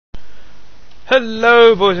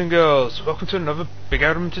Hello boys and girls, welcome to another Big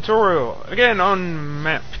Adam tutorial, again on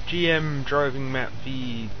map GM driving map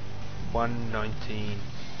V11991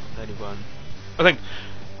 I think.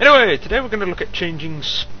 Anyway, today we're going to look at changing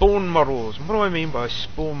spawn models. And what do I mean by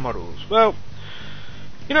spawn models? Well,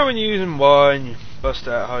 you know when you're using Y and you bust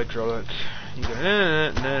out hydraulic, you go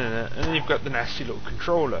and then you've got the nasty little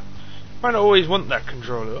controller. You might not always want that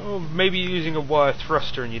controller, or maybe you're using a wire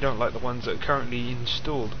thruster and you don't like the ones that are currently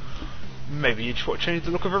installed. Maybe you just want to change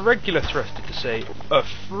the look of a regular thruster to say a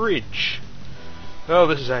fridge. Well,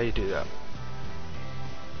 this is how you do that.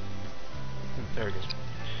 There it goes.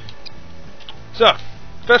 So,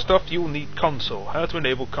 first off, you'll need console. How to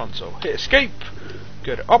enable console. Hit escape,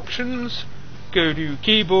 go to options, go to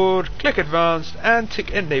keyboard, click advanced, and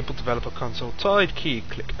tick enable developer console tied key.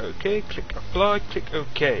 Click OK, click apply, click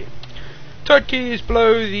OK. Tied key is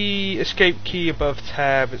below the escape key above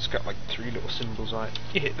tab. It's got like 3 little symbols on it.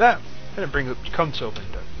 You hit that, and it brings up the console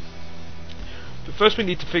window. But first we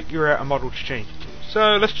need to figure out a model to change it to.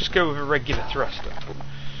 So let's just go with a regular thruster.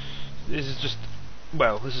 This is just,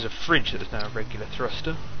 well, this is a fridge that is now a regular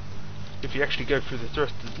thruster. If you actually go through the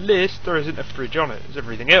thrusters list, there isn't a fridge on it. There's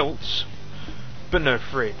everything else, but no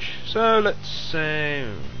fridge. So let's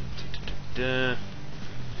say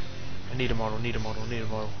I need a model,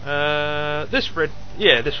 this red,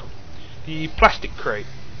 yeah, this one. The plastic crate.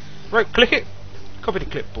 Right click it, copy to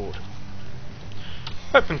clipboard.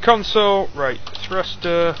 Open console, right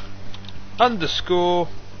thruster underscore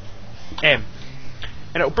M.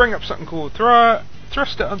 And it'll bring up something called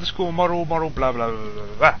thruster underscore model blah blah blah blah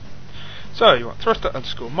blah. So you want thruster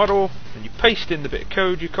underscore model, and you paste in the bit of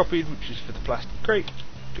code you copied, which is for the plastic crate.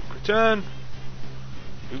 Click return.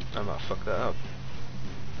 Oop, I might fuck that up.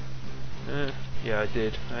 Yeah, I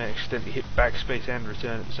did. I accidentally hit backspace and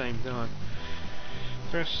return at the same time.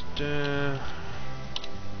 First,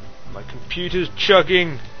 my computer's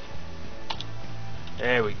chugging.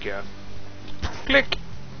 There we go. Click.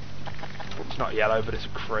 It's not yellow, but it's a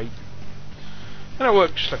crate. And it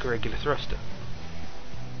works just like a regular thruster.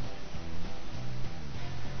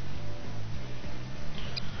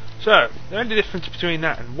 So, the only difference between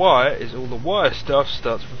that and wire is all the wire stuff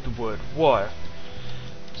starts with the word wire.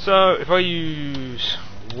 So if I use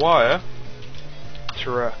wire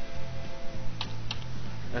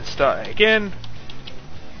and start it again,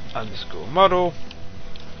 underscore model,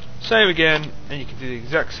 same again, and you can do the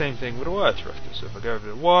exact same thing with a wire thruster. So if I go over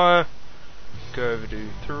to wire, go over to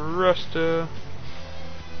thruster,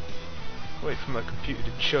 wait for my computer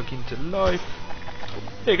to chug into life.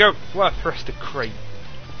 There you go, wire thruster crate.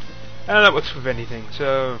 And that works with anything.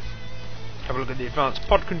 So have a look at the advanced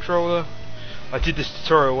pod controller. I did this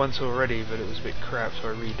tutorial once already, but it was a bit crap, so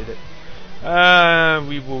I redid it.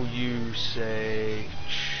 We will use, say,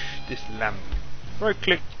 this lamp. Right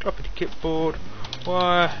click, drop it to clipboard,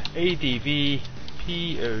 wire, ADV,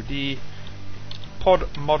 POD, pod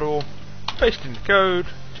model, paste in the code,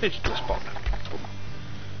 change it to a spot.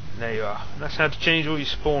 And there you are. And that's how to change all your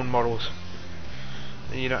spawn models.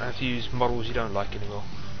 And you don't have to use models you don't like anymore.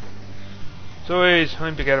 As always,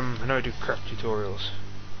 I'm Big Adam, and I do craft tutorials.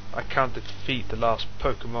 I can't defeat the last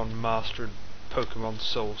Pokemon Master in Pokemon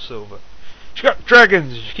Soul Silver. She got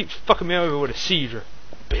dragons! She keeps fucking me over with a Seedra.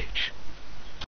 Bitch.